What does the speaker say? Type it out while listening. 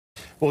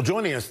Well,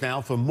 joining us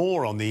now for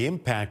more on the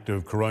impact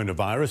of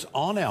coronavirus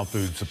on our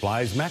food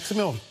supplies,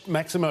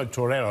 Maximo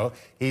Torero.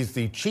 He's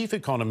the chief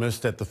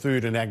economist at the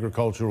Food and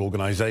Agriculture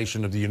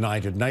Organization of the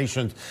United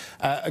Nations.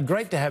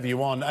 Great to have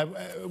you on.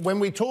 When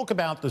we talk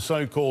about the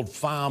so-called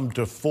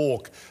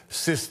farm-to-fork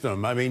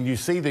system, I mean, you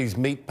see these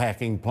meat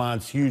packing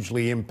plants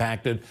hugely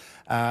impacted.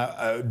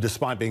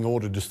 Despite being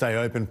ordered to stay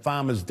open,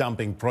 farmers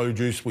dumping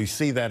produce, we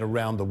see that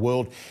around the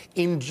world.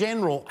 In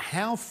general,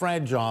 how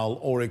fragile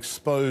or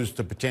exposed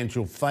to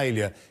potential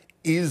failure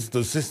is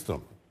the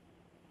system?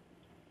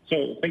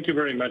 So thank you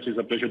very much. It's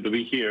a pleasure to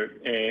be here.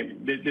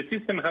 The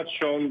system has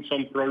shown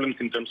some problems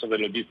in terms of the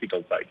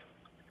logistical side.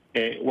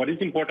 What is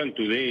important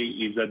today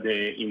is that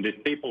in the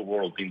staple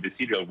world, in the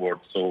cereal world,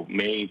 so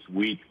maize,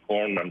 wheat,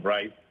 corn, and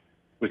rice,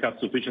 we have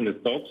sufficient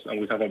stocks and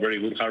we have a very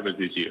good harvest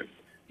this year.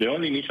 The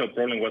only initial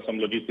problem was some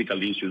logistical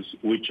issues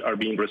which are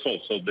being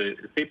resolved. So the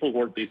staple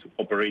world is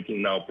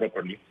operating now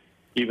properly.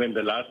 Even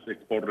the last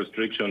export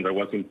restriction that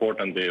was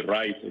important, the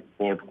rice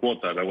export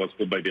quota that was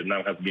put by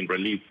Vietnam, has been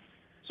released.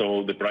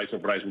 So the price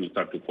of rice will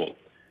start to fall.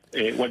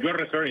 What you're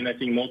referring, I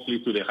think, mostly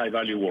to the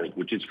high-value world,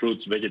 which is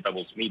fruits,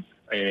 vegetables, meat,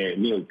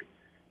 milk.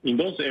 In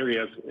those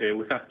areas,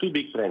 we have two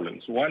big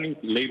problems. One is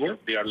labor.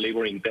 They are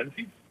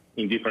labor-intensive,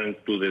 in difference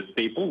to the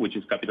staple, which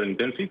is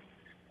capital-intensive.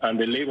 And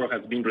the labor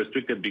has been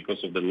restricted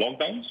because of the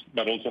lockdowns,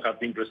 but also has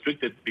been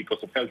restricted because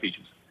of health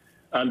issues.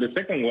 And the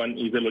second one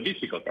is the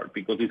logistical part,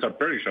 because these are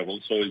perishable,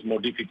 so it's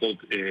more difficult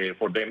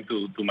for them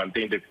to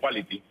maintain the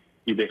quality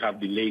if they have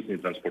delays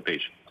in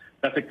transportation.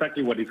 That's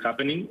exactly what is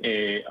happening.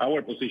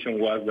 Our position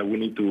was that we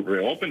need to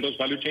reopen those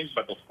value chains,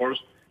 but of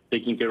course,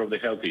 taking care of the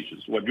health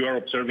issues. What you are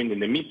observing in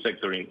the meat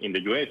sector in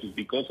the U.S. is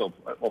because of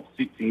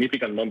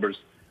significant numbers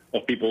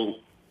of people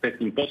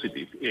testing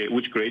positive,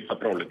 which creates a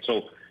problem.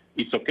 So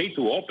it's okay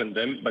to open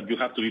them, but you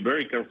have to be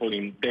very careful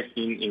in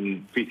testing,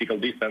 in physical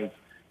distance,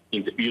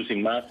 in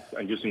using masks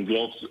and using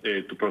gloves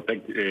to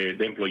protect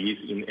the employees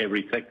in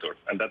every sector.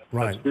 And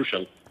that's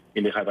crucial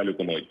in the high-value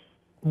commodity.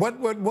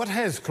 What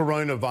has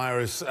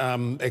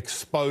coronavirus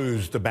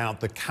exposed about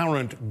the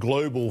current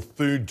global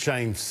food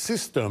chain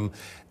system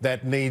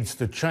that needs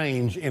to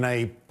change in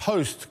a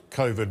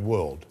post-COVID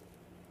world?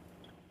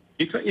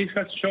 It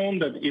has shown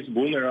that it's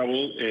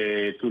vulnerable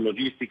to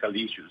logistical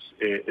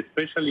issues,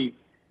 especially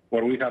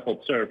what we have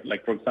observed.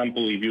 Like, for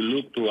example, if you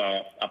look to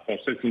a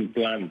processing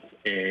plant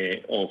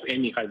of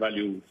any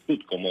high-value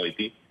food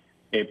commodity,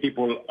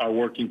 people are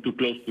working too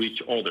close to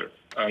each other.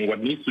 And what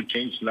needs to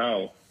change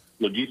now,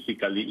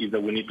 logistically, is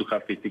that we need to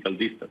have physical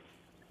distance.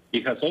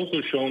 It has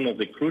also shown as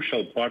the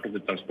crucial part of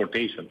the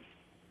transportation,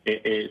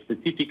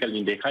 specifically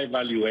in the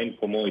high-value end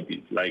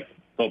commodities like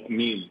top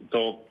meat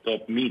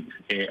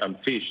and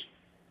fish.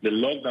 The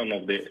lockdown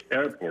of the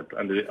airport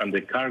and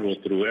the cargo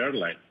through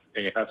airlines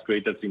has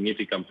created a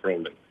significant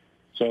problem.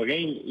 So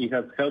again, it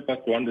has helped us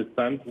to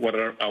understand what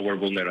are our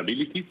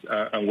vulnerabilities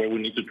and where we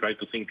need to try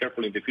to think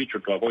carefully in the future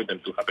to avoid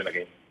them to happen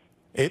again.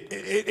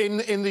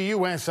 In the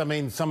US, I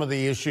mean, some of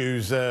the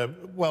issues,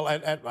 well,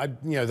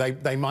 you know,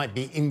 they might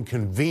be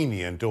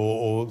inconvenient,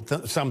 or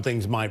some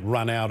things might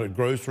run out at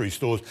grocery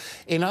stores.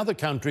 In other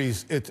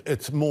countries,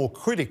 it's more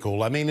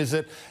critical. I mean, is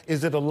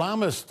it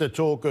alarmist to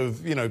talk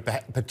of, you know,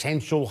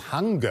 potential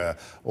hunger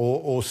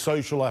or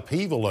social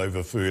upheaval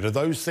over food? Are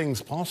those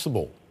things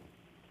possible?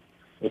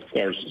 Of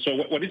course. So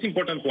what is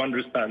important to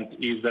understand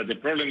is that the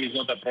problem is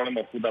not a problem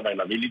of food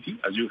availability.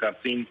 As you have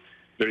seen,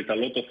 there is a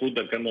lot of food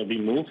that cannot be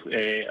moved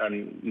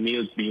and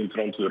meals being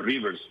thrown to the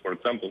rivers, for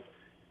example.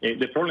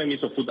 The problem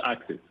is of food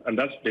access, and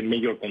that's the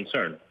major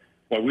concern.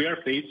 What we are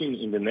facing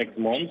in the next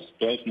months,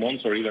 12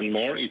 months or even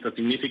more, is a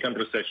significant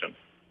recession.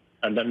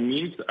 And that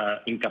means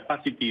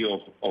incapacity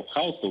of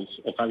households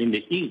of having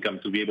the income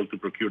to be able to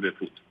procure the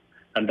food.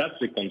 And that's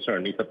the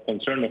concern. It's a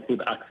concern of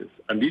food access.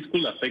 And this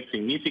could affect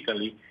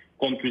significantly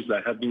countries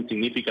that have been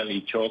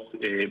significantly choked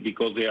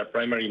because they are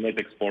primary net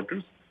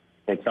exporters.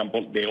 For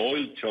example, the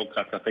oil choke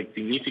has affected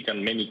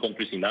significant many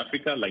countries in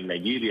Africa, like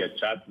Nigeria,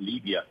 Chad,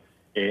 Libya,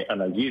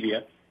 and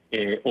Algeria.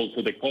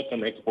 Also, the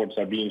cotton exports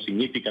are being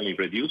significantly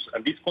reduced.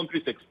 And these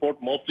countries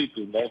export mostly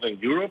to Northern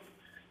Europe,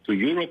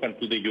 and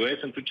to the US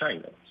and to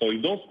China. So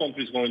if those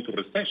countries go into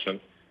recession,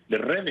 the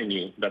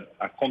revenue that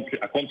a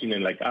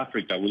continent like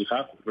Africa will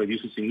have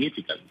reduces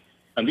significantly.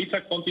 And these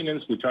are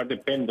continents which are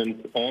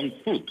dependent on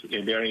food.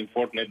 They are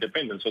import net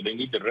dependent, so they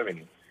need the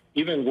revenue.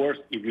 Even worse,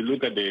 if you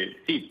look at the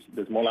SIDS,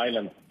 the Small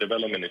Island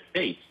Development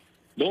States,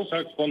 those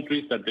are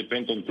countries that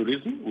depend on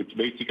tourism, which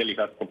basically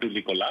has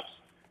completely collapsed.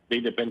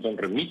 They depend on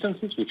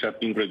remittances, which have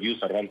been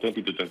reduced around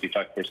 20 to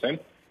 25%.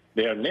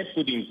 They are net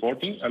food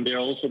importing, and they are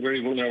also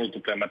very vulnerable to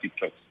climatic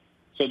shocks.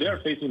 So they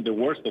are facing the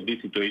worst of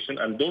this situation,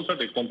 and those are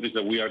the countries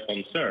that we are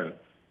concerned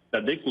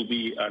that there could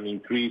be an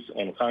increase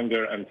on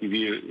hunger and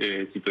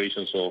severe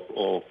situations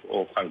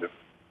of hunger.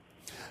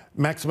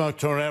 Maximo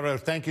Torero,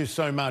 thank you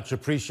so much.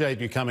 Appreciate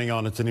you coming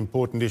on. It's an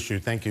important issue.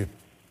 Thank you.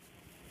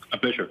 A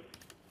pleasure.